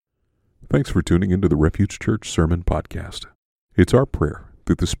Thanks for tuning into the Refuge Church Sermon Podcast. It's our prayer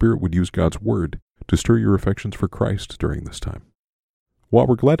that the Spirit would use God's Word to stir your affections for Christ during this time. While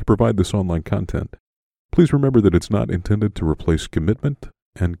we're glad to provide this online content, please remember that it's not intended to replace commitment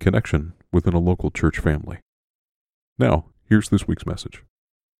and connection within a local church family. Now, here's this week's message.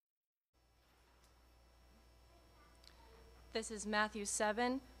 This is Matthew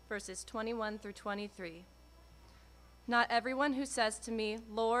 7, verses 21 through 23. Not everyone who says to me,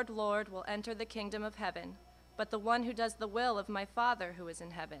 Lord, Lord, will enter the kingdom of heaven, but the one who does the will of my Father who is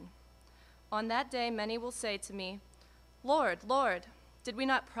in heaven. On that day many will say to me, Lord, Lord, did we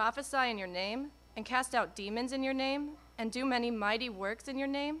not prophesy in your name, and cast out demons in your name, and do many mighty works in your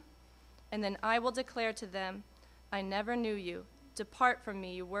name? And then I will declare to them, I never knew you. Depart from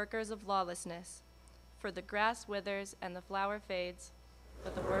me, you workers of lawlessness. For the grass withers and the flower fades,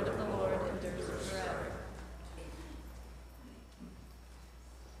 but the word of the Lord endures forever.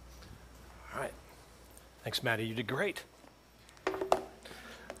 All right. Thanks, Maddie. You did great.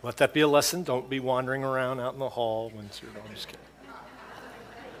 Let that be a lesson. Don't be wandering around out in the hall when you're I'm just kidding.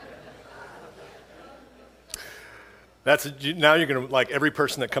 Now you're going to, like, every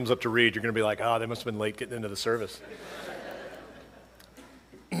person that comes up to read, you're going to be like, oh, they must have been late getting into the service.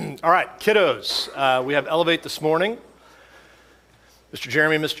 All right, kiddos. We have Elevate this morning. Mr.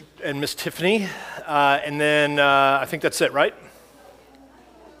 Jeremy and Miss Tiffany. And then I think that's it, right?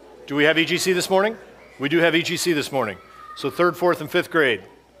 Do we have EGC this morning? We do have EGC this morning. So 3rd, 4th, and 5th grade.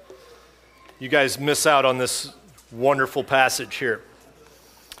 You guys miss out on this wonderful passage here.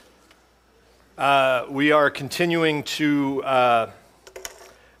 We are continuing to, I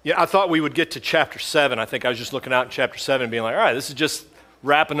thought we would get to chapter 7. I think I was just looking out in chapter 7 and being like, all right, this is just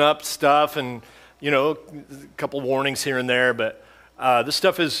wrapping up stuff and, a couple warnings here and there, but this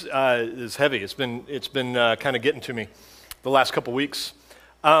stuff is heavy. It's been kind of getting to me the last couple weeks.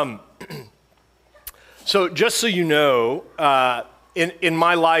 So just so you know, in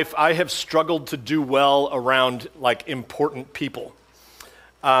my life, I have struggled to do well around like important people.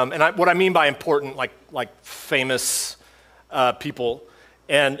 What I mean by important, like famous people,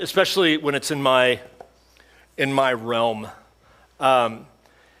 and especially when it's in my realm. And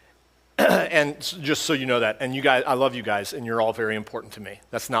just so you know that, and you guys, I love you guys, and you're all very important to me.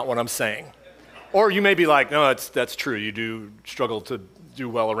 That's not what I'm saying. Or you may be like, no, that's true. You do struggle to do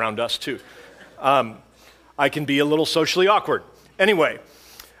well around us too. I can be a little socially awkward. Anyway,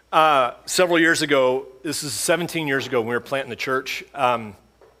 several years ago, this is 17 years ago when we were planting the church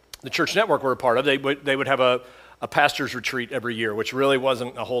network we're a part of, they would have a pastor's retreat every year, which really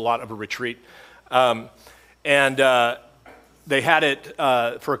wasn't a whole lot of a retreat. They had it,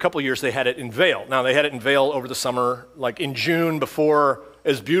 for a couple of years, they had it in Vail. Now, they had it in Vail over the summer, like in June before, it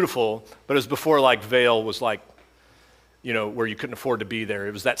was beautiful, but it was before like Vail was like, where you couldn't afford to be there.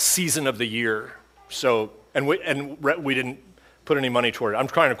 It was that season of the year. So, and we didn't put any money toward it. I'm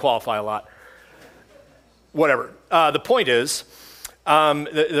trying to qualify a lot. Whatever. The point is,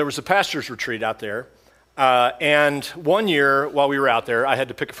 there was a pastor's retreat out there, and one year while we were out there, I had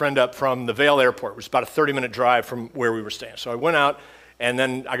to pick a friend up from the Vail airport, which was about a 30-minute drive from where we were staying. So I went out, and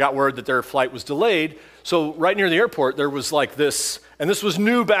then I got word that their flight was delayed. So right near the airport, there was like this, and this was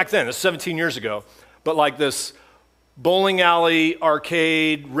new back then, this was 17 years ago, but like this bowling alley,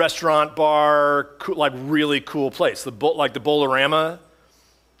 arcade, restaurant, bar, like really cool place. Like the Bolorama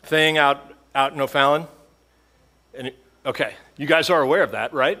thing out in O'Fallon. Okay, you guys are aware of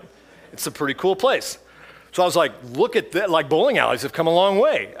that, right? It's a pretty cool place. So I was like, look at that, like bowling alleys have come a long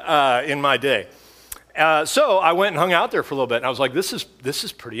way in my day. So I went and hung out there for a little bit, and I was like, this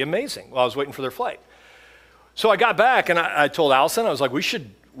is pretty amazing while I was waiting for their flight. So I got back, and I told Allison, I was like,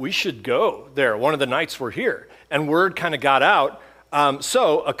 we should go there one of the nights we're here. And word kind of got out.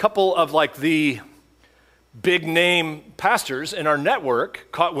 So a couple of like the big name pastors in our network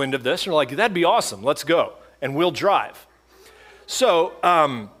caught wind of this and were like, that'd be awesome, let's go, and we'll drive. So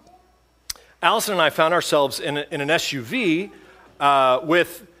Allison and I found ourselves in an SUV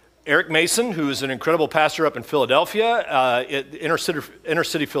with Eric Mason, who is an incredible pastor up in Philadelphia, inner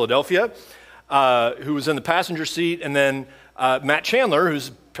city Philadelphia, who was in the passenger seat, and then Matt Chandler,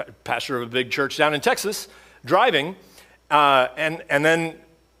 who's pastor of a big church down in Texas, driving, and then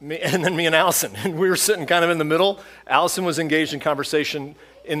me and Allison, and we were sitting kind of in the middle. Allison was engaged in conversation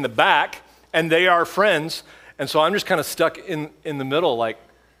in the back, and they are friends, and so I'm just kind of stuck in the middle, like,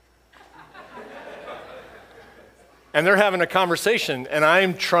 and they're having a conversation, and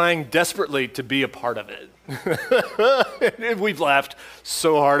I'm trying desperately to be a part of it. We've laughed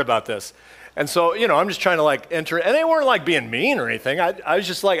so hard about this. And so, I'm just trying to like enter, and they weren't like being mean or anything. I was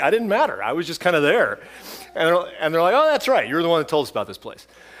just like, I didn't matter. I was just kind of there. And they're like, oh, that's right. You're the one that told us about this place.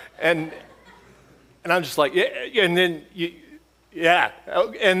 And I'm just like, yeah. And then, yeah.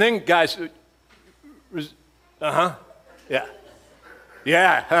 And then guys, yeah.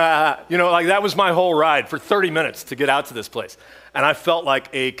 Yeah. Like that was my whole ride for 30 minutes to get out to this place. And I felt like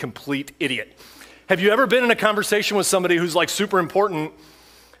a complete idiot. Have you ever been in a conversation with somebody who's like super important,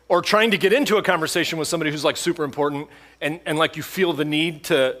 or trying to get into a conversation with somebody who's like super important, and like you feel the need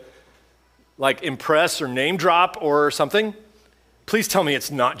to like impress or name drop or something? Please tell me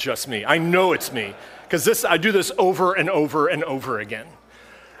it's not just me. I know it's me, because I do this over and over and over again.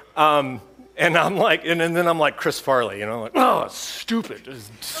 And I'm like, and then I'm like Chris Farley, like, oh, it's stupid,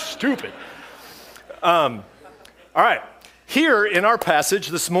 it's stupid. All right, here in our passage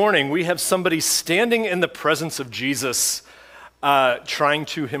this morning, we have somebody standing in the presence of Jesus, trying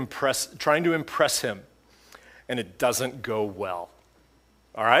to impress him, and it doesn't go well.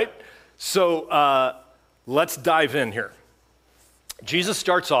 All right, so let's dive in here. Jesus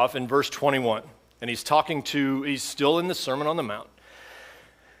starts off in verse 21, and he's still in the Sermon on the Mount.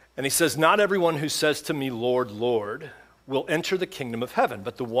 And he says, not everyone who says to me, Lord, Lord, will enter the kingdom of heaven,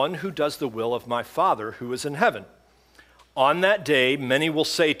 but the one who does the will of my Father who is in heaven. On that day, many will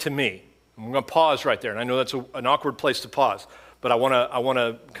say to me, I'm going to pause right there, and I know that's an awkward place to pause, but I want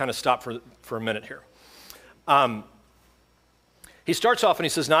to kind of stop for a minute here. He starts off and he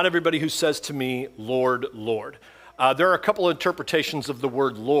says, not everybody who says to me, Lord, Lord. There are a couple of interpretations of the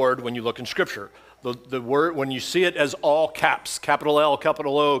word Lord when you look in Scripture. The word, when you see it as all caps, capital L,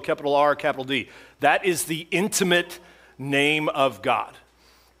 capital O, capital R, capital D, that is the intimate name of God.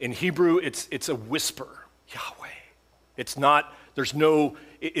 In Hebrew, it's a whisper, Yahweh. It's not,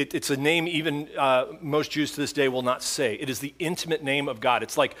 it's a name even most Jews to this day will not say. It is the intimate name of God.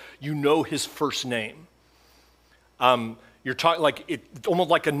 It's like his first name. You're talking like almost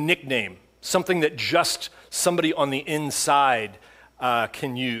like a nickname, something that just somebody on the inside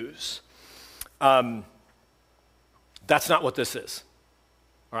can use. That's not what this is,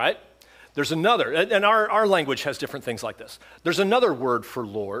 all right? There's another, and our language has different things like this. There's another word for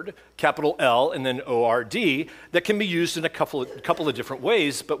Lord, capital L and then O-R-D, that can be used in a couple of different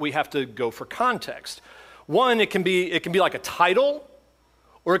ways, but we have to go for context. One, it can be like a title,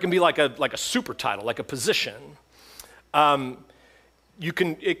 or it can be like a super title, like a position.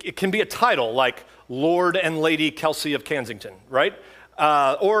 It can be a title, like Lord and Lady Kelsey of Kensington, right?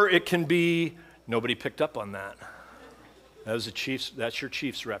 Or it can be, nobody picked up on that. That's your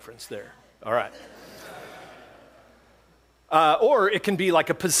Chiefs reference there. All right. Or it can be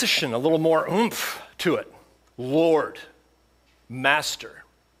like a position, a little more oomph to it. Lord, Master,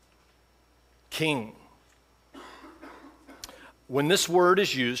 King. When this word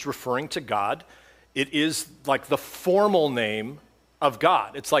is used referring to God, it is like the formal name of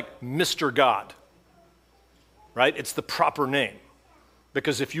God. It's like Mr. God, right? It's the proper name.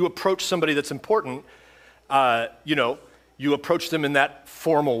 Because if you approach somebody that's important, you approach them in that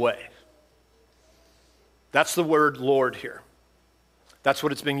formal way. That's the word Lord here. That's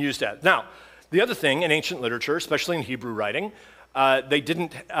what it's being used as. Now, the other thing in ancient literature, especially in Hebrew writing, they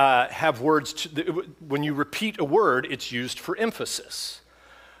didn't have words. When you repeat a word, it's used for emphasis.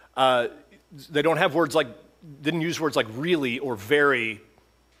 They don't have words didn't use words like really or very.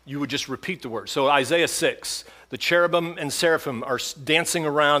 You would just repeat the word. So Isaiah 6, the cherubim and seraphim are dancing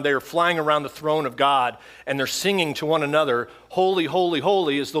around. They are flying around the throne of God, and they're singing to one another, holy, holy,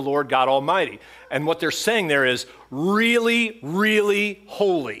 holy is the Lord God Almighty. And what they're saying there is really, really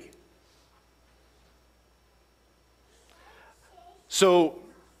holy. So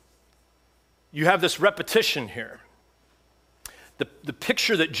you have this repetition here. The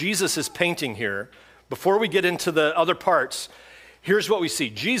picture that Jesus is painting here, before we get into the other parts, here's what we see.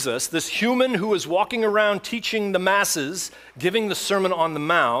 Jesus, this human who is walking around teaching the masses, giving the Sermon on the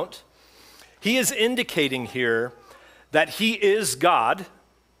Mount, he is indicating here that he is God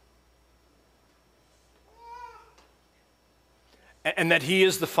and that he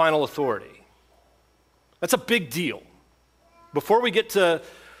is the final authority. That's a big deal. Before we get to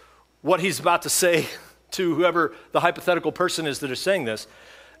what he's about to say to whoever the hypothetical person is that is saying this,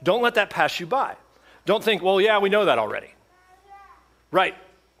 don't let that pass you by. Don't think, well, yeah, we know that already. Right,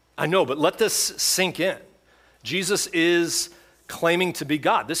 I know, but let this sink in. Jesus is claiming to be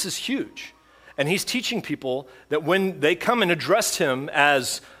God. This is huge. And he's teaching people that when they come and address him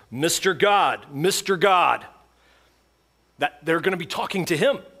as Mr. God, that they're going to be talking to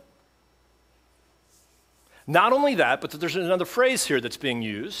him. Not only that, but that there's another phrase here that's being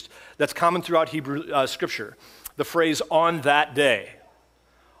used that's common throughout Hebrew scripture. The phrase, on that day.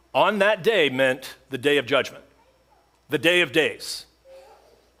 On that day meant the day of judgment, the day of days.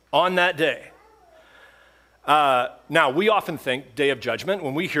 On that day. Now, we often think day of judgment.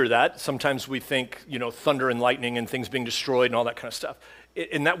 When we hear that, sometimes we think, thunder and lightning and things being destroyed and all that kind of stuff.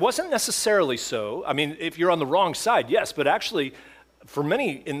 And that wasn't necessarily so. I mean, if you're on the wrong side, yes, but actually, for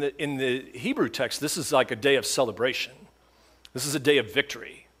many in the Hebrew text, this is like a day of celebration. This is a day of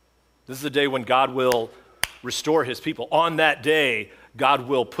victory. This is a day when God will restore his people. On that day, God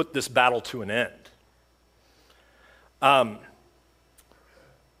will put this battle to an end.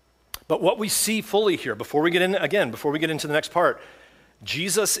 But what we see fully here, before we get into the next part,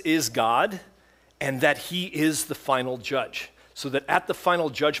 Jesus is God, and that he is the final judge. So that at the final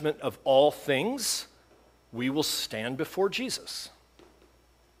judgment of all things, we will stand before Jesus.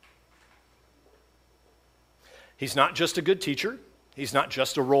 He's not just a good teacher. He's not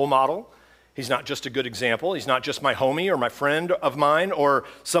just a role model. He's not just a good example. He's not just my homie or my friend of mine or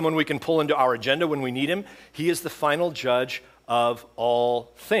someone we can pull into our agenda when we need him. He is the final judge of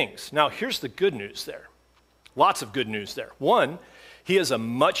all things. Now, here's the good news there. Lots of good news there. One, he is a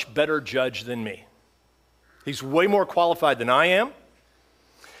much better judge than me. He's way more qualified than I am.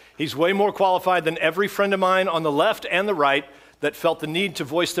 He's way more qualified than every friend of mine on the left and the right that felt the need to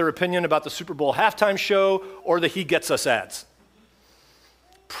voice their opinion about the Super Bowl halftime show or the He Gets Us ads.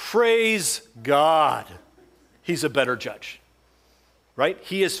 Praise God. He's a better judge, right?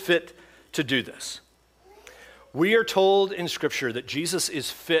 He is fit to do this. We are told in Scripture that Jesus is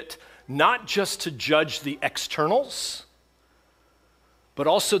fit not just to judge the externals, but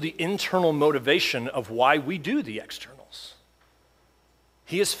also the internal motivation of why we do the externals.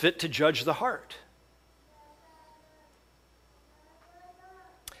 He is fit to judge the heart.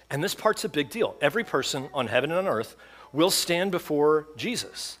 And this part's a big deal. Every person on heaven and on earth will stand before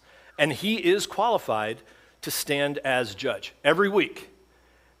Jesus, and he is qualified to stand as judge. Every week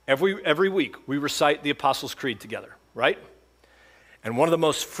we recite the Apostles' Creed together, right? And one of the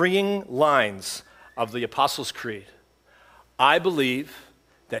most freeing lines of the Apostles' Creed, I believe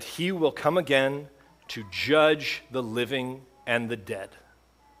that he will come again to judge the living and the dead.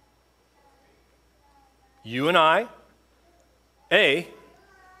 You and I,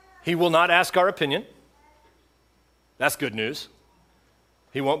 he will not ask our opinion. That's good news.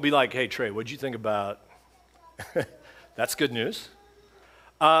 He won't be like, hey, Trey, what'd you think about? That's good news.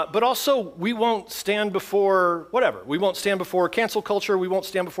 But also, we won't stand before whatever. We won't stand before cancel culture. We won't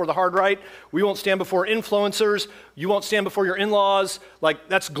stand before the hard right. We won't stand before influencers. You won't stand before your in-laws. Like,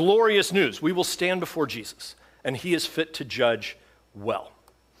 that's glorious news. We will stand before Jesus, and he is fit to judge well.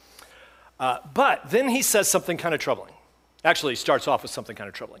 But then he says something kind of troubling. Actually, he starts off with something kind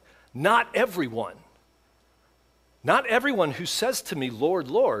of troubling. Not everyone who says to me, Lord,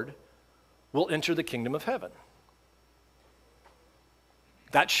 Lord, will enter the kingdom of heaven.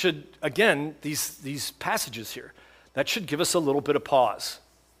 That should, again, these passages here, that should give us a little bit of pause.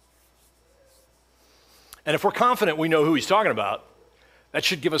 And if we're confident we know who he's talking about, that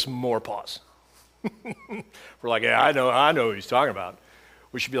should give us more pause. We're like, yeah, I know who he's talking about.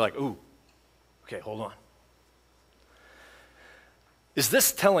 We should be like, ooh, okay, hold on. Is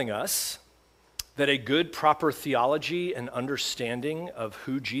this telling us that a good, proper theology and understanding of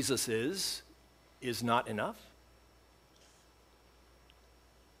who Jesus is not enough?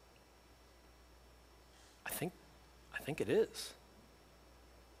 I think it is.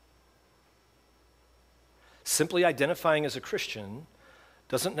 Simply identifying as a Christian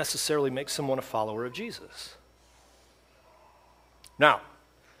doesn't necessarily make someone a follower of Jesus. Now,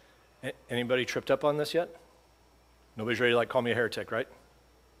 anybody tripped up on this yet? Nobody's ready to call me a heretic, right?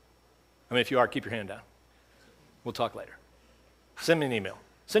 I mean, if you are, keep your hand down. We'll talk later. Send me an email.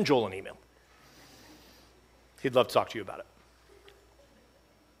 Send Joel an email. He'd love to talk to you about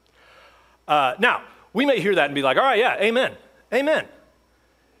it. Now, we may hear that and be like, all right, yeah, amen, amen.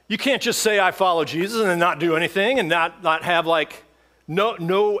 You can't just say I follow Jesus and then not do anything and not have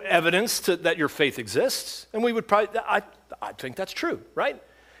no evidence that your faith exists. And we would probably, I think that's true, right?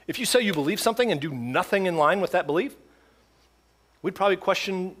 If you say you believe something and do nothing in line with that belief, we'd probably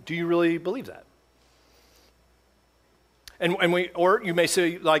question, do you really believe that? Or you may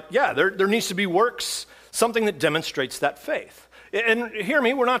say, yeah, there needs to be works, something that demonstrates that faith. And hear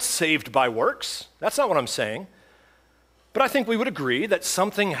me, we're not saved by works. That's not what I'm saying. But I think we would agree that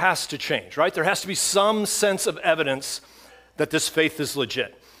something has to change, right? There has to be some sense of evidence that this faith is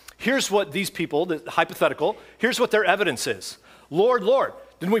legit. Here's what these people, the hypothetical, here's what their evidence is. Lord, Lord,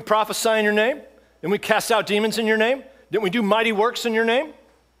 didn't we prophesy in your name? Didn't we cast out demons in your name? Didn't we do mighty works in your name?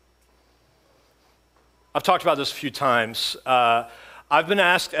 I've talked about this a few times. I've been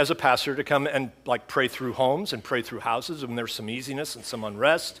asked as a pastor to come and like pray through homes and pray through houses when there's some easiness and some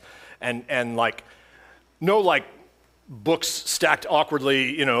unrest and like no like books stacked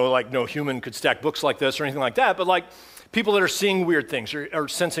awkwardly, you know, like no human could stack books like this or anything like that, but like people that are seeing weird things or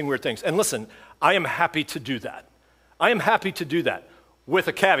sensing weird things. And listen, I am happy to do that. I am happy to do that with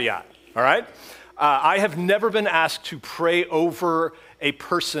a caveat, all right? I have never been asked to pray over a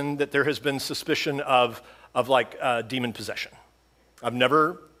person that there has been suspicion of like demon possession. I've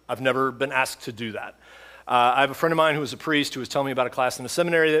never been asked to do that. I have a friend of mine who was a priest who was telling me about a class in the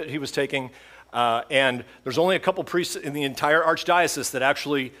seminary that he was taking, and there's only a couple priests in the entire archdiocese that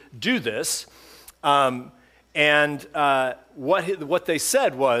actually do this. What they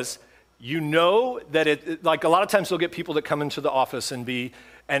said was, you know that it like a lot of times they'll get people that come into the office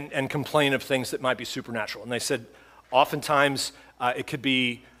and complain of things that might be supernatural. And they said oftentimes it could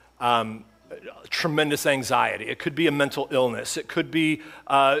be tremendous anxiety. It could be a mental illness. It could be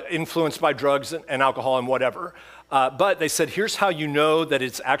influenced by drugs and alcohol and whatever. But they said, here's how you know that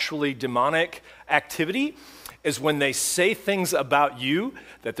it's actually demonic activity is when they say things about you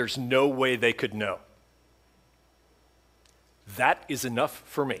that there's no way they could know. That is enough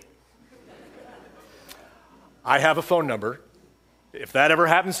for me. I have a phone number. If that ever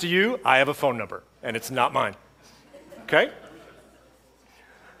happens to you, I have a phone number, and it's not mine. Okay?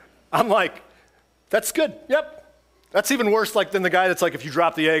 I'm like, that's good. Yep. That's even worse like than the guy that's like, if you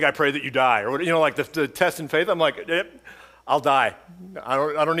drop the egg, I pray that you die. Or, you know, like the test in faith. I'm like, yep, I'll die. I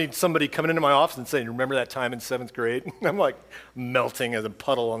don't need somebody coming into my office and saying, remember that time in 7th grade? I'm like melting as a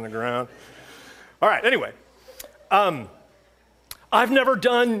puddle on the ground. All right, anyway. I've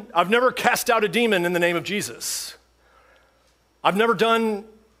never cast out a demon in the name of Jesus. I've never done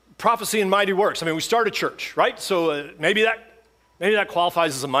prophecy and mighty works. I mean, we started church, right? So maybe that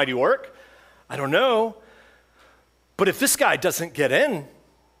qualifies as a mighty work. I don't know. But if this guy doesn't get in,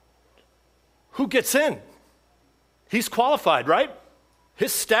 who gets in? He's qualified, right?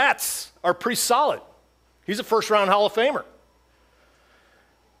 His stats are pretty solid. He's a first-round Hall of Famer.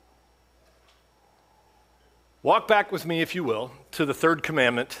 Walk back with me, if you will, to the third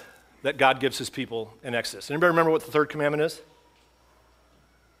commandment that God gives his people in Exodus. Anybody remember what the third commandment is?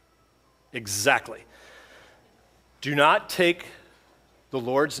 Exactly. Do not take the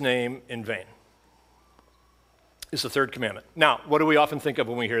Lord's name in vain. Is the third commandment. Now, what do we often think of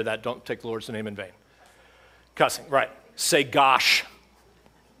when we hear that? Don't take the Lord's name in vain. Cussing, right. Say gosh.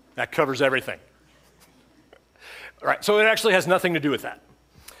 That covers everything. Right, so it actually has nothing to do with that.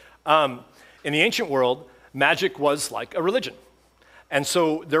 In the ancient world, magic was like a religion. And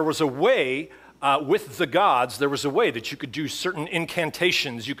so there was a way, with the gods, there was a way that you could do certain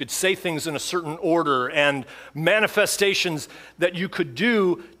incantations, you could say things in a certain order, and manifestations that you could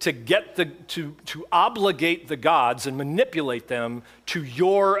do to get to obligate the gods and manipulate them to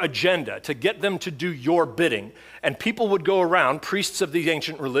your agenda, to get them to do your bidding. And people would go around, priests of the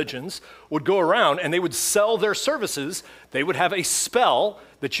ancient religions would go around and they would sell their services. They would have a spell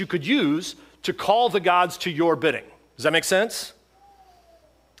that you could use to call the gods to your bidding. Does that make sense?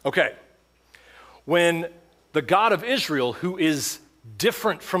 Okay. When the God of Israel, who is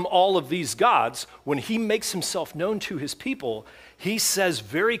different from all of these gods, when he makes himself known to his people, he says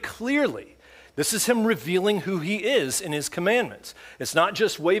very clearly, this is him revealing who he is in his commandments. It's not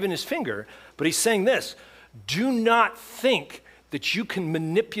just waving his finger, but he's saying this, do not think that you can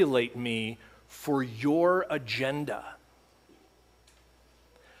manipulate me for your agenda.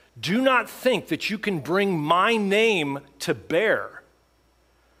 Do not think that you can bring my name to bear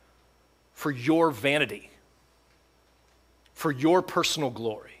for your vanity, for your personal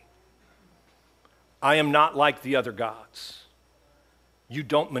glory. I am not like the other gods. You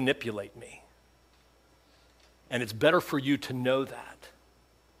don't manipulate me. And it's better for you to know that.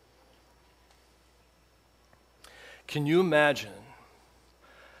 Can you imagine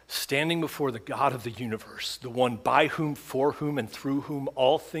standing before the God of the universe, the one by whom, for whom, and through whom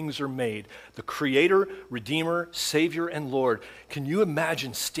all things are made, the Creator, Redeemer, Savior, and Lord? Can you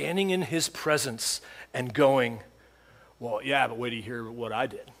imagine standing in his presence and going, well, yeah, but wait till you hear what I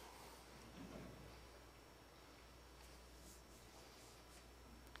did.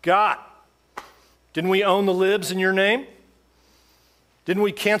 God, didn't we own the libs in your name? Didn't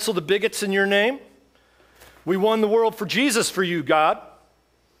we cancel the bigots in your name? We won the world for Jesus for you, God.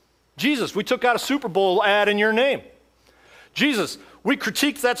 Jesus, we took out a Super Bowl ad in your name. Jesus, we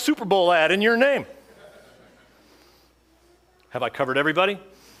critiqued that Super Bowl ad in your name. Have I covered everybody?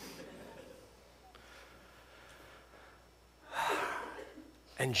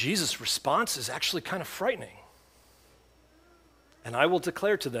 And Jesus' response is actually kind of frightening. And I will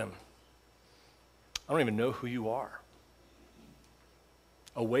declare to them, I don't even know who you are.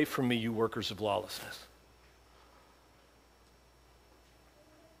 Away from me, you workers of lawlessness.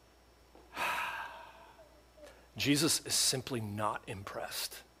 Jesus is simply not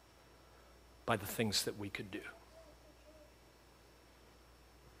impressed by the things that we could do.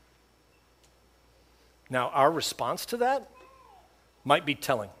 Now, our response to that might be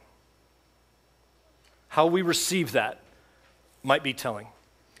telling. How we receive that might be telling.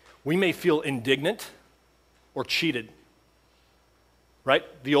 We may feel indignant or cheated, right?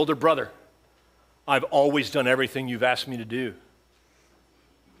 The older brother, I've always done everything you've asked me to do.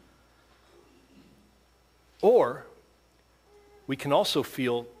 Or we can also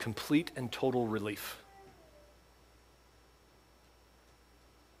feel complete and total relief.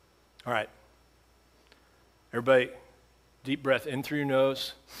 All right. Everybody, deep breath in through your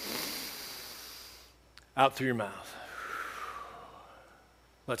nose, out through your mouth.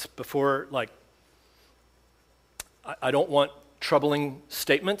 I don't want troubling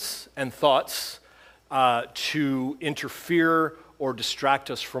statements and thoughts to interfere or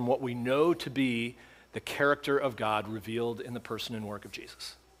distract us from what we know to be the character of God revealed in the person and work of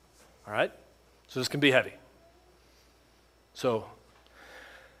Jesus. All right? So this can be heavy. So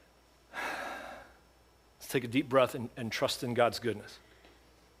let's take a deep breath and trust in God's goodness.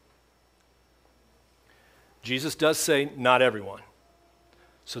 Jesus does say, not everyone.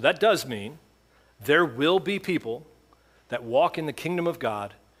 So that does mean there will be people that walk in the kingdom of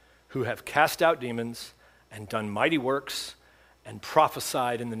God who have cast out demons and done mighty works and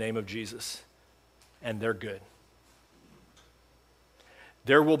prophesied in the name of Jesus. And they're good.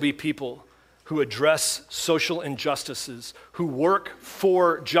 There will be people who address social injustices, who work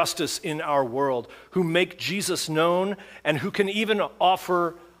for justice in our world, who make Jesus known, and who can even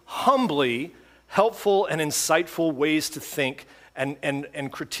offer humbly helpful and insightful ways to think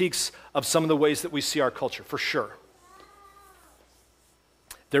and critiques of some of the ways that we see our culture, for sure.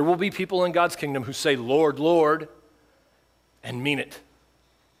 There will be people in God's kingdom who say, Lord, Lord, and mean it.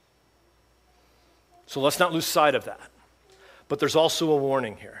 So let's not lose sight of that. But there's also a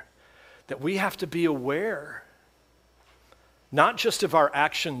warning here that we have to be aware, not just of our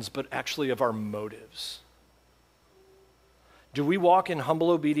actions, but actually of our motives. Do we walk in humble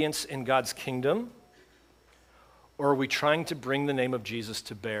obedience in God's kingdom, or are we trying to bring the name of Jesus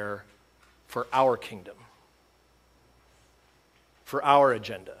to bear for our kingdom, for our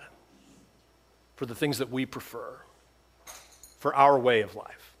agenda, for the things that we prefer, for our way of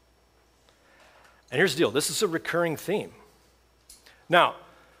life? And here's the deal. This is a recurring theme. Now,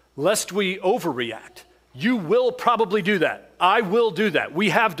 lest we overreact, you will probably do that. I will do that. We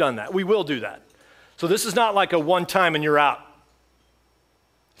have done that. We will do that. So this is not like a one time and you're out.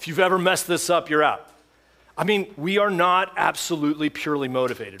 If you've ever messed this up, you're out. I mean, we are not absolutely purely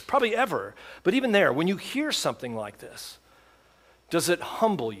motivated, probably ever. But even there, when you hear something like this, does it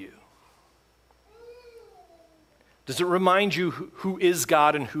humble you? Does it remind you who is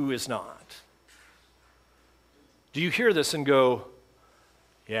God and who is not? Do you hear this and go,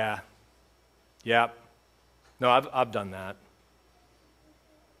 yeah, no, I've done that,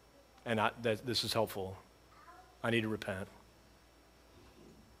 and this is helpful. I need to repent.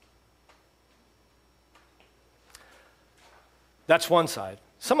 That's one side.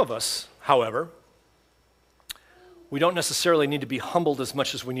 Some of us, however, we don't necessarily need to be humbled as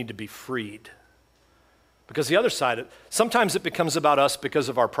much as we need to be freed. Because the other side, sometimes it becomes about us because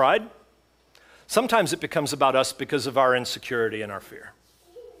of our pride. Sometimes it becomes about us because of our insecurity and our fear.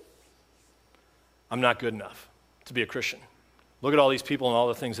 I'm not good enough to be a Christian. Look at all these people and all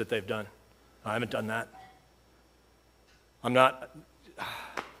the things that they've done. I haven't done that. I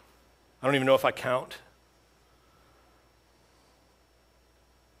don't even know if I count.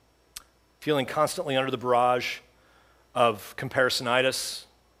 Feeling constantly under the barrage of comparisonitis.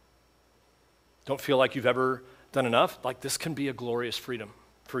 Don't feel like you've ever done enough. Like, this can be a glorious freedom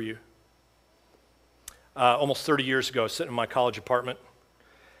for you. Almost 30 years ago, sitting in my college apartment,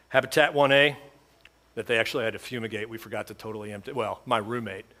 Habitat 1A, that they actually had to fumigate. We forgot to totally empty, my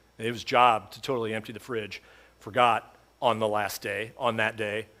roommate, it was his job to totally empty the fridge, forgot on that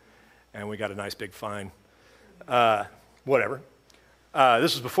day, and we got a nice big fine. Whatever.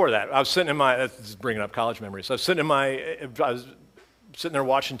 This was before that. I was sitting this is bringing up college memories. I was sitting there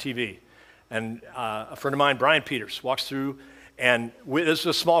watching TV, and a friend of mine, Brian Peters, walks through. And this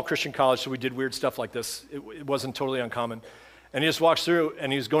was a small Christian college, so we did weird stuff like this. It wasn't totally uncommon. And he just walks through,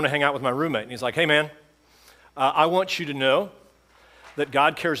 and he was going to hang out with my roommate. And he's like, hey, man, I want you to know that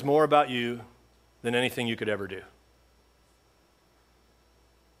God cares more about you than anything you could ever do.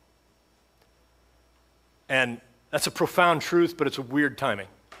 And that's a profound truth, but it's a weird timing.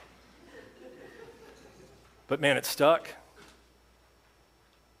 But man, it stuck.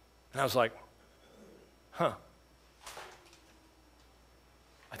 And I was like, I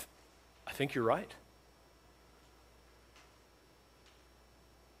think you're right.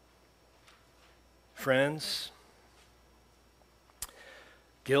 Friends,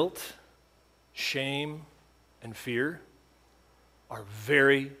 guilt, shame, and fear are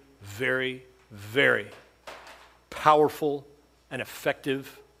very, very, very powerful and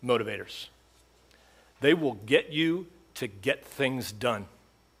effective motivators. They will get you to get things done,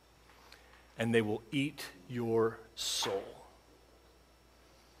 and they will eat your soul.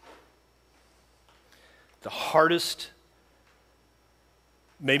 The hardest,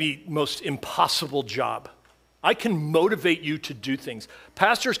 maybe most impossible job. I can motivate you to do things.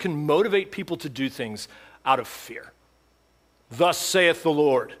 Pastors can motivate people to do things out of fear. Thus saith the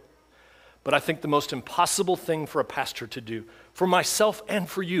Lord. But I think the most impossible thing for a pastor to do, for myself and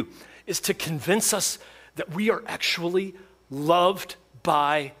for you, is to convince us that we are actually loved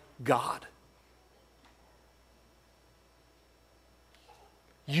by God.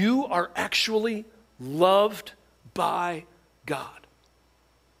 You are actually loved by God.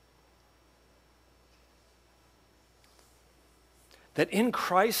 That in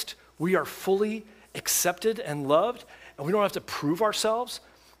Christ we are fully accepted and loved, and we don't have to prove ourselves.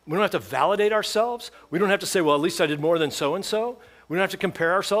 We don't have to validate ourselves. We don't have to say, well, at least I did more than so-and-so. We don't have to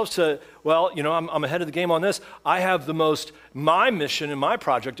compare ourselves to, well, I'm ahead of the game on this. My mission and my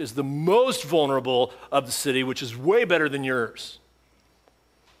project is the most vulnerable of the city, which is way better than yours.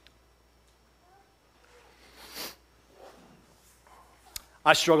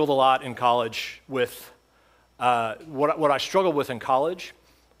 I struggled a lot in college with, what I struggled with in college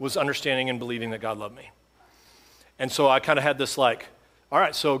was understanding and believing that God loved me. And so I kind of had this like, all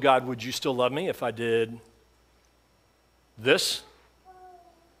right, so God, would you still love me if I did this?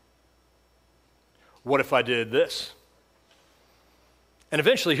 What if I did this? And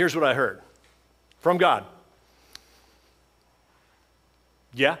eventually, here's what I heard from God.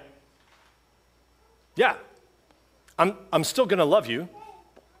 Yeah. I'm still going to love you.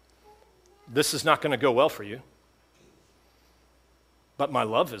 This is not going to go well for you. But my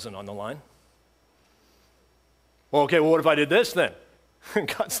love isn't on the line. Well, okay, what if I did this then? And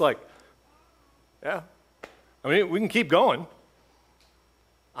God's like, yeah. I mean, we can keep going.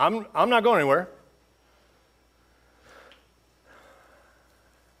 I'm not going anywhere.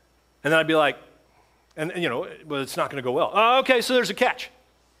 And then I'd be like, well, it's not going to go well. Oh, okay, so there's a catch.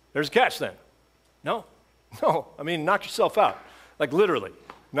 There's a catch then. No, I mean, knock yourself out. Like literally,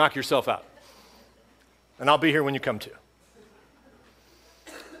 knock yourself out. And I'll be here when you come to.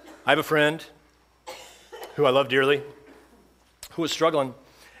 I have a friend who I love dearly who was struggling,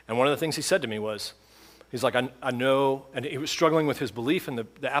 and one of the things he said to me was, he's like, I know, and he was struggling with his belief and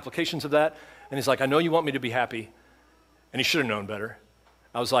the applications of that, and he's like, I know you want me to be happy, and he should have known better.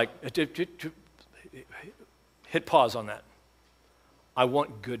 I was like, hit pause on that. I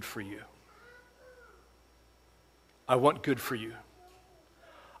want good for you. I want good for you.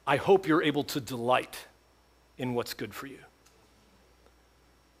 I hope you're able to delight in what's good for you.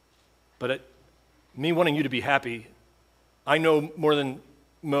 But me wanting you to be happy, I know more than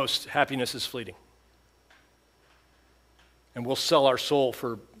most, happiness is fleeting. And we'll sell our soul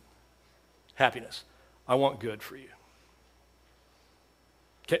for happiness. I want good for you.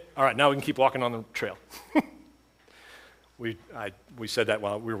 Okay, all right, now we can keep walking on the trail. We said that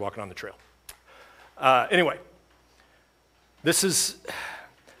while we were walking on the trail. Anyway, this is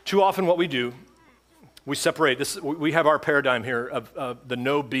too often what we do. We separate this. We have our paradigm here of the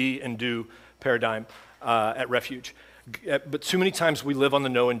know, be, and do paradigm at Refuge. But too many times we live on the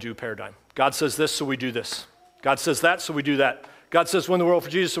know and do paradigm. God says this, so we do this. God says that, so we do that. God says win the world for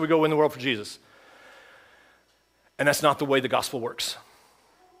Jesus, so we go win the world for Jesus. And that's not the way the gospel works.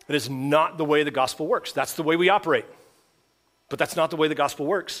 It is not the way the gospel works. That's the way we operate. But that's not the way the gospel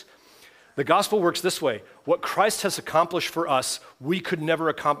works. The gospel works this way. What Christ has accomplished for us, we could never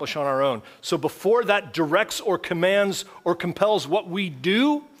accomplish on our own. So before that directs or commands or compels what we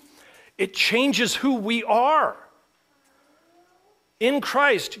do, it changes who we are. In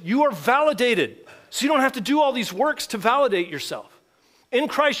Christ, you are validated. So you don't have to do all these works to validate yourself. In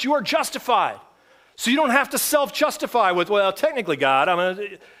Christ, you are justified. So you don't have to self-justify with, well, technically,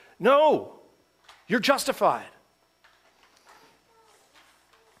 God, no, you're justified.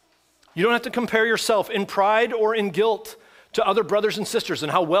 You don't have to compare yourself in pride or in guilt to other brothers and sisters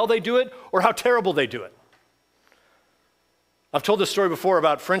and how well they do it or how terrible they do it. I've told this story before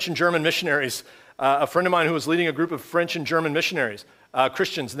about French and German missionaries. A friend of mine who was leading a group of French and German missionaries,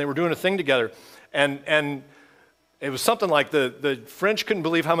 Christians, and they were doing a thing together. And it was something like the French couldn't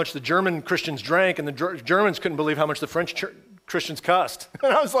believe how much the German Christians drank, and the Germans couldn't believe how much the French Christians cussed.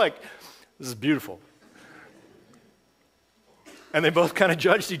 And I was like, this is beautiful. And they both kind of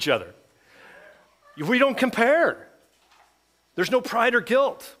judged each other. We don't compare. There's no pride or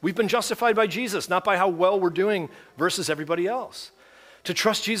guilt. We've been justified by Jesus, not by how well we're doing versus everybody else. To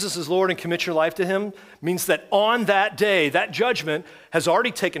trust Jesus as Lord and commit your life to him means that on that day, that judgment has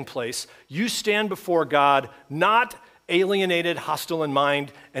already taken place. You stand before God not alienated, hostile in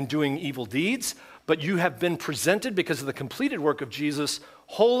mind, and doing evil deeds, but you have been presented because of the completed work of Jesus,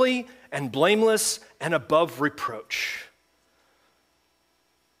 holy and blameless and above reproach.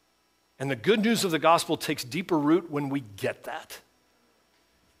 And the good news of the gospel takes deeper root when we get that.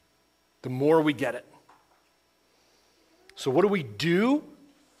 The more we get it. So what do we do?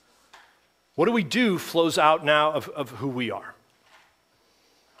 What do we do flows out now of who we are.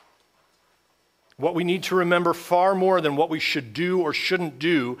 What we need to remember far more than what we should do or shouldn't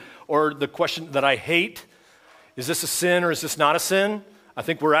do, or the question that I hate, is this a sin or is this not a sin? I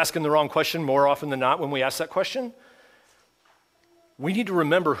think we're asking the wrong question more often than not when we ask that question. We need to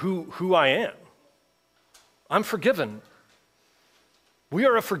remember who I am. I'm forgiven. We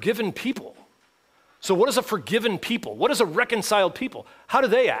are a forgiven people. So what is a forgiven people? What is a reconciled people? How do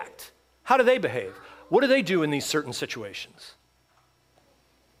they act? How do they behave? What do they do in these certain situations?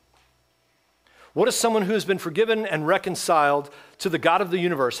 What is someone who has been forgiven and reconciled to the God of the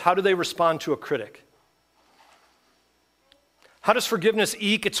universe? How do they respond to a critic? How does forgiveness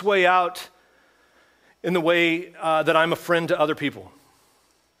eke its way out in the way that I'm a friend to other people?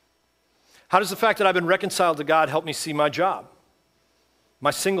 How does the fact that I've been reconciled to God help me see my job,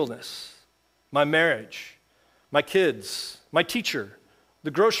 my singleness, my marriage, my kids, my teacher,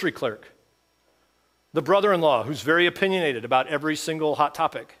 the grocery clerk, the brother-in-law who's very opinionated about every single hot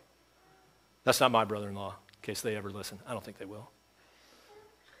topic? That's not my brother-in-law, in case they ever listen. I don't think they will.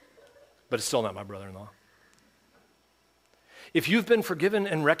 But it's still not my brother-in-law. If you've been forgiven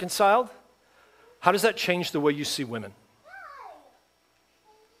and reconciled, how does that change the way you see women?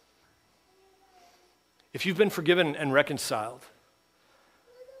 If you've been forgiven and reconciled,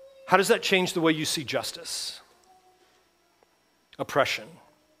 how does that change the way you see justice, oppression?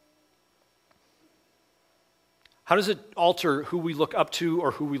 How does it alter who we look up to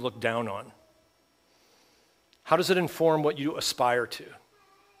or who we look down on? How does it inform what you aspire to?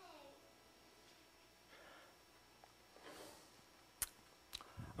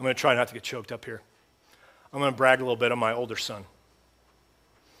 I'm going to try not to get choked up here. I'm going to brag a little bit on my older son.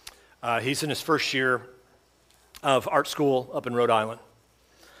 He's in his first year of art school up in Rhode Island.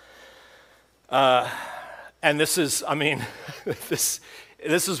 And this is, this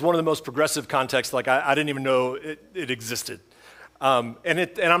is one of the most progressive contexts. Like I didn't even know it existed. And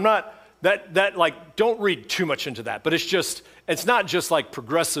I'm not, don't read too much into that, but it's not just like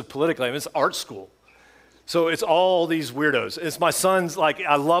progressive politically, it's art school. So it's all these weirdos. It's my sons,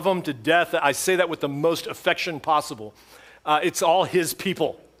 I love them to death. I say that with the most affection possible. It's all his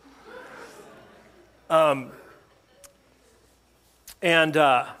people. And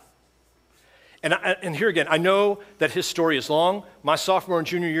here again, I know that his story is long. My sophomore and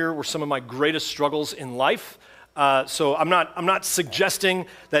junior year were some of my greatest struggles in life. So I'm not suggesting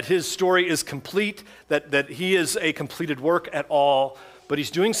that his story is complete, that he is a completed work at all. But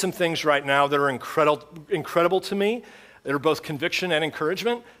he's doing some things right now that are incredible to me, that are both conviction and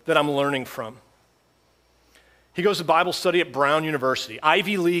encouragement that I'm learning from. He goes to Bible study at Brown University,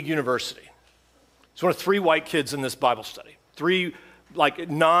 Ivy League University. He's one of 3 white kids in this Bible study. 3 all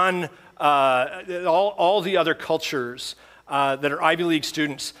the other cultures that are Ivy League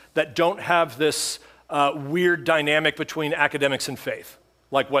students that don't have this weird dynamic between academics and faith,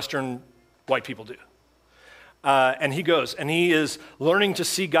 like Western white people do. And he goes, and he is learning to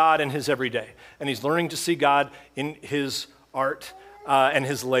see God in his everyday, and he's learning to see God in his art and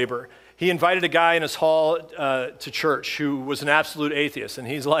his labor. He invited a guy in his hall to church who was an absolute atheist, and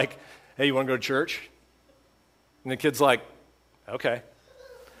he's like, hey, you want to go to church? And the kid's like, okay.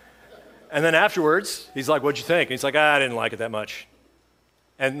 And then afterwards, he's like, what'd you think? And he's like, I didn't like it that much.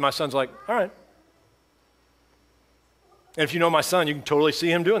 And my son's like, all right. And if you know my son, you can totally see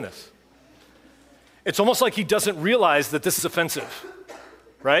him doing this. It's almost like he doesn't realize that this is offensive,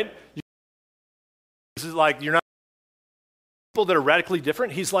 right? This is like, you're not people that are radically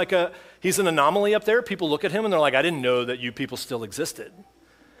different. He's an anomaly up there. People look at him and they're like, I didn't know that you people still existed.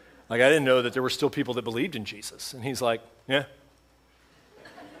 I didn't know that there were still people that believed in Jesus. And he's like, yeah.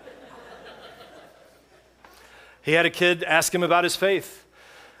 He had a kid ask him about his faith.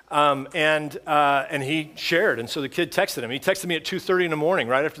 And he shared, and so the kid texted him. He texted me at 2:30 in the morning,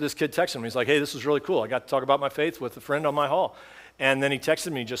 right after this kid texted him. He's like, hey, this was really cool. I got to talk about my faith with a friend on my hall. And then he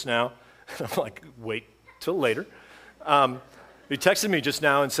texted me just now. I'm like, wait till later. He texted me just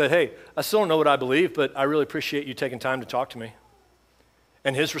now and said, hey, I still don't know what I believe, but I really appreciate you taking time to talk to me.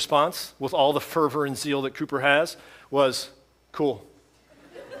 And his response, with all the fervor and zeal that Cooper has, was, cool.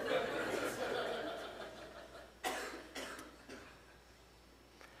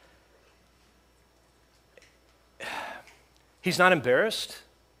 He's not embarrassed.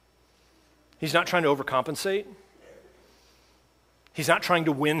 He's not trying to overcompensate. He's not trying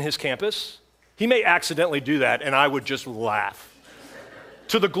to win his campus. He may accidentally do that, and I would just laugh.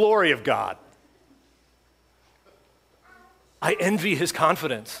 To the glory of God. I envy his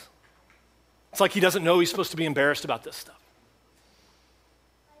confidence. It's like he doesn't know he's supposed to be embarrassed about this stuff.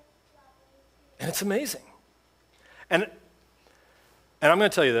 And it's amazing. And I'm going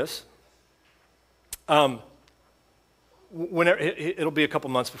to tell you this. It'll be a couple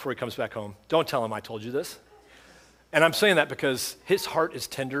months before he comes back home. Don't tell him I told you this. And I'm saying that because his heart is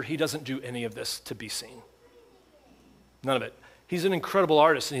tender. He doesn't do any of this to be seen. None of it. He's an incredible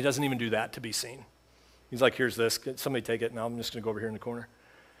artist, and he doesn't even do that to be seen. He's like, here's this. Somebody take it, and I'm just going to go over here in the corner.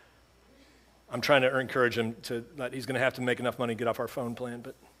 I'm trying to encourage him that he's going to have to make enough money to get off our phone plan,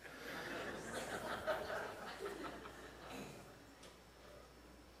 but...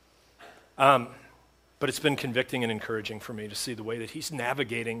 But it's been convicting and encouraging for me to see the way that he's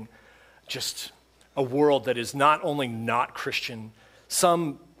navigating just a world that is not only not Christian,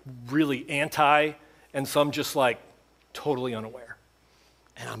 some really anti, and some just like totally unaware.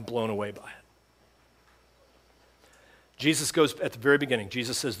 And I'm blown away by it. Jesus goes at the very beginning.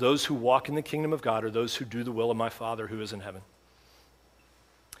 Jesus says, those who walk in the kingdom of God are those who do the will of my Father who is in heaven.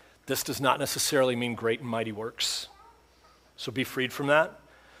 This does not necessarily mean great and mighty works. So be freed from that.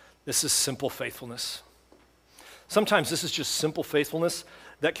 This is simple faithfulness. Sometimes this is just simple faithfulness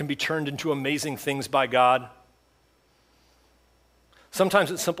that can be turned into amazing things by God.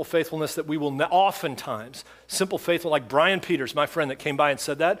 Sometimes it's simple faithfulness that we will oftentimes, simple faithful, like Brian Peters, my friend that came by and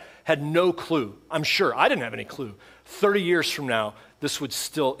said that, had no clue. I'm sure, I didn't have any clue. 30 years from now, this would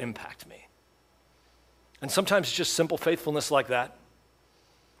still impact me. And sometimes just simple faithfulness like that.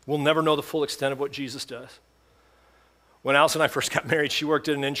 We'll never know the full extent of what Jesus does. When Alice and I first got married, she worked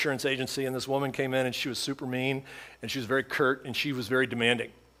at an insurance agency, and this woman came in, and she was super mean, and she was very curt, and she was very demanding.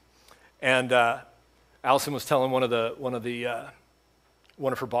 And Allison was telling one of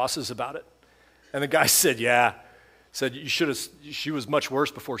her bosses about it, and the guy said, "Yeah," said she was much worse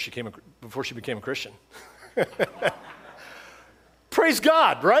before she became a Christian. Praise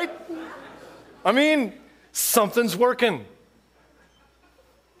God, right? I mean, something's working.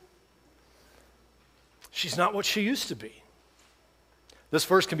 She's not what she used to be. This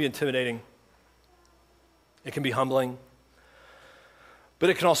verse can be intimidating. It can be humbling. But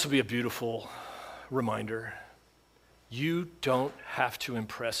it can also be a beautiful reminder. You don't have to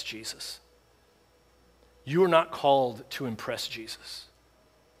impress Jesus. You are not called to impress Jesus.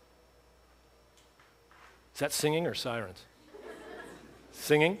 Is that singing or sirens?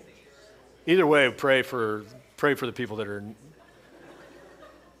 Singing? Either way, pray for the people that are...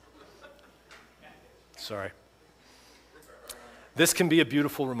 Sorry. This can be a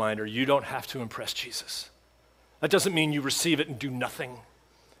beautiful reminder. You don't have to impress Jesus. That doesn't mean you receive it and do nothing.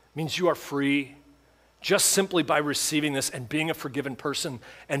 It means you are free just simply by receiving this and being a forgiven person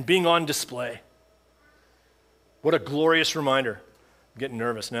and being on display. What a glorious reminder. I'm getting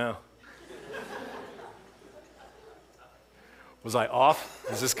nervous now. Was I off?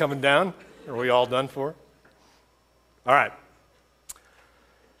 Is this coming down? Are we all done for? All right.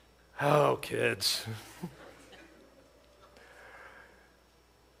 Oh, kids.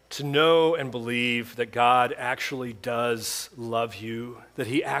 To know and believe that God actually does love you, that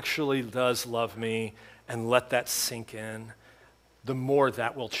he actually does love me, and let that sink in, the more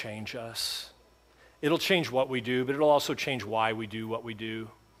that will change us. It'll change what we do, but it'll also change why we do what we do.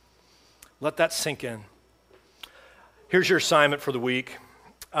 Let that sink in. Here's your assignment for the week.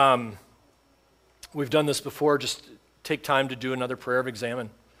 We've done this before. Just take time to do another prayer of examine.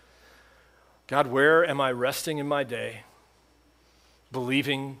 God, where am I resting in my day,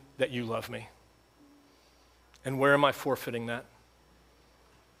 believing that you love me? And where am I forfeiting that?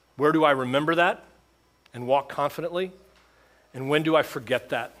 Where do I remember that and walk confidently? And when do I forget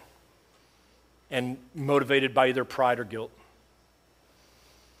that and motivated by either pride or guilt?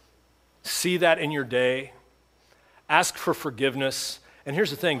 See that in your day. Ask for forgiveness. And here's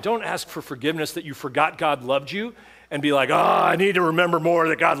the thing, don't ask for forgiveness that you forgot God loved you and be like, oh, I need to remember more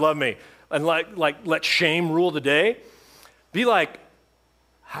that God loved me. And let shame rule the day. Be like,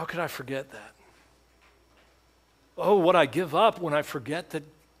 how could I forget that? Oh, what I give up when I forget that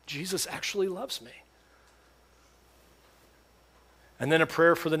Jesus actually loves me. And then a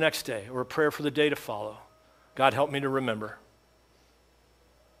prayer for the next day or a prayer for the day to follow. God, help me to remember.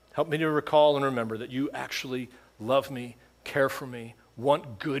 Help me to recall and remember that you actually love me, care for me,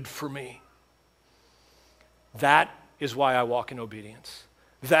 want good for me. That is why I walk in obedience.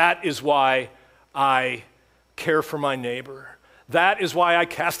 That is why I care for my neighbor. That is why I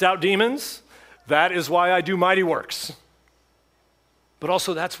cast out demons. That is why I do mighty works. But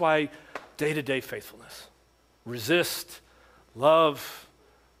also that's why day-to-day faithfulness. Resist, love,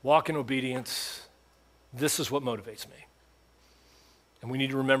 walk in obedience. This is what motivates me. And we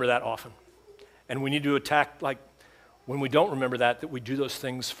need to remember that often. And we need to attack, like, when we don't remember that we do those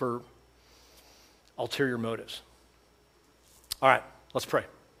things for ulterior motives. All right, let's pray.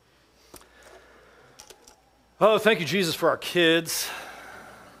 Oh, thank you, Jesus, for our kids,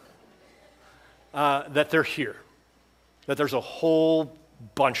 that they're here, that there's a whole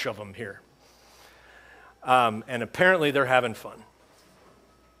bunch of them here. And apparently they're having fun.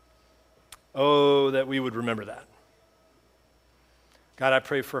 Oh, that we would remember that. God, I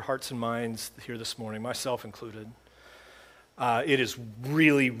pray for hearts and minds here this morning, myself included. It is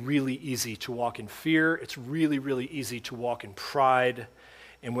really, really easy to walk in fear. It's really, really easy to walk in pride.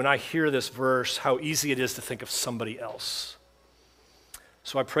 And when I hear this verse, how easy it is to think of somebody else.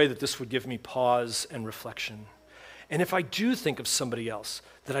 So I pray that this would give me pause and reflection. And if I do think of somebody else,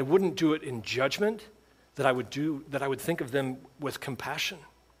 that I wouldn't do it in judgment, that I would think of them with compassion,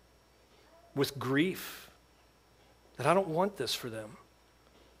 with grief, that I don't want this for them.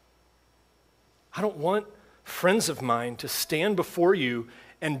 I don't want friends of mine to stand before you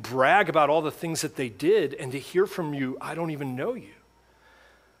and brag about all the things that they did and to hear from you, I don't even know you.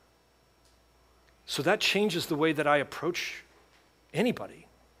 So that changes the way that I approach anybody,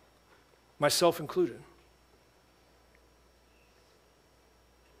 myself included.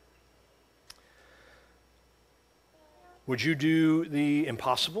 Would you do the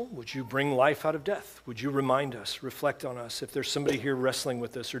impossible? Would you bring life out of death? Would you remind us, reflect on us? If there's somebody here wrestling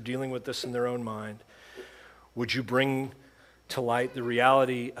with this or dealing with this in their own mind, would you bring to light the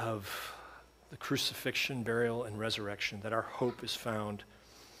reality of the crucifixion, burial, and resurrection, that our hope is found,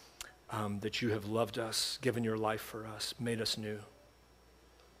 that you have loved us, given your life for us, made us new,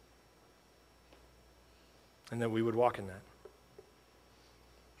 and that we would walk in that.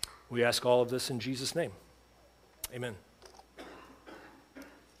 We ask all of this in Jesus' name. Amen.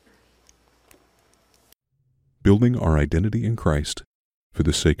 Building our identity in Christ for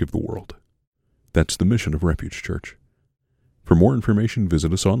the sake of the world. That's the mission of Refuge Church. For more information,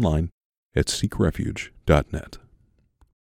 visit us online at seekrefuge.net.